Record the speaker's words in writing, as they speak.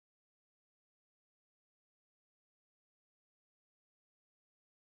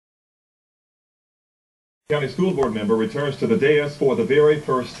County School Board member returns to the dais for the very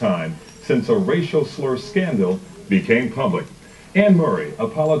first time since a racial slur scandal became public. Ann Murray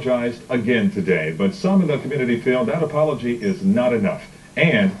apologized again today, but some in the community feel that apology is not enough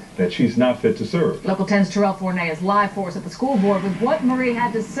and that she's not fit to serve. Local 10's Terrell Forney is live for us at the school board with what Murray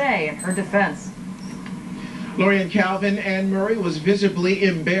had to say in her defense. Lori and Calvin, Ann Murray was visibly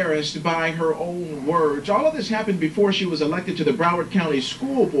embarrassed by her own words. All of this happened before she was elected to the Broward County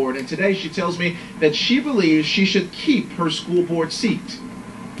School Board, and today she tells me that she believes she should keep her school board seat.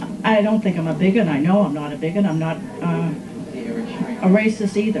 I don't think I'm a bigot. I know I'm not a bigot. I'm not a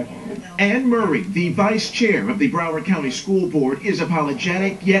racist either. Ann Murray, the vice chair of the Broward County School Board, is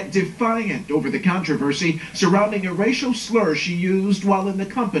apologetic yet defiant over the controversy surrounding a racial slur she used while in the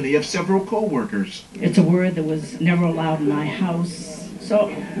company of several co-workers. It's a word that was never allowed in my house, so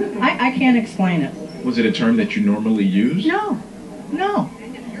I can't explain it. Was it a term that you normally use? No,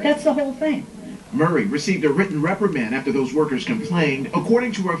 that's the whole thing. Murray received a written reprimand after those workers complained.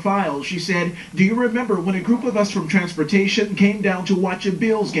 According to her file, she said, "Do you remember when a group of us from transportation came down to watch a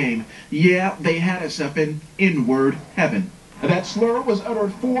Bills game? Yeah, they had us up in N-word heaven." That slur was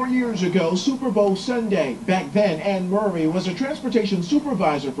uttered 4 years ago, Super Bowl Sunday. Back then, Ann Murray was a transportation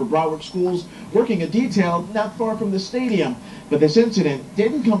supervisor for Broward schools, working a detail not far from the stadium. But this incident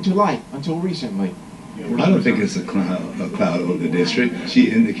didn't come to light until recently. I don't think it's a cloud over the district. She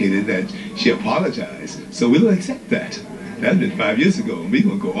indicated that she apologized, so we'll accept that. That's been 5 years ago, and we're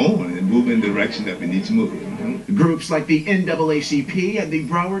going to go on and move in the direction that we need to move. Groups like the NAACP and the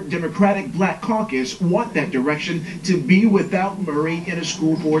Broward Democratic Black Caucus want that direction to be without Murray in a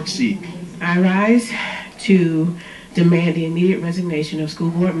school board seat. I rise to demand the immediate resignation of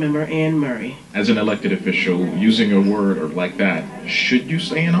school board member Ann Murray. As an elected official, using a word or like that, should you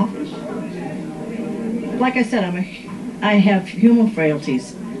stay in office? Like I said, I have human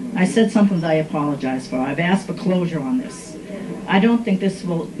frailties. I said something that I apologize for. I've asked for closure on this. I don't think this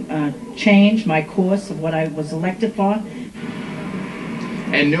will change my course of what I was elected for.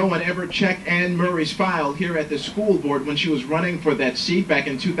 And no one ever checked Ann Murray's file here at the school board when she was running for that seat back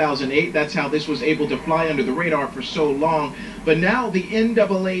in 2008. That's how this was able to fly under the radar for so long. But now the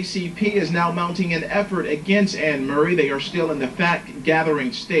NAACP is now mounting an effort against Ann Murray. They are still in the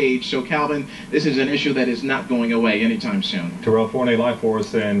fact-gathering stage. So, Calvin, this is an issue that is not going away anytime soon. Terrell Forney live for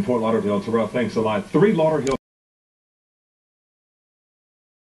us in Fort Lauderdale. Terrell, thanks a lot. 3 Lauderhill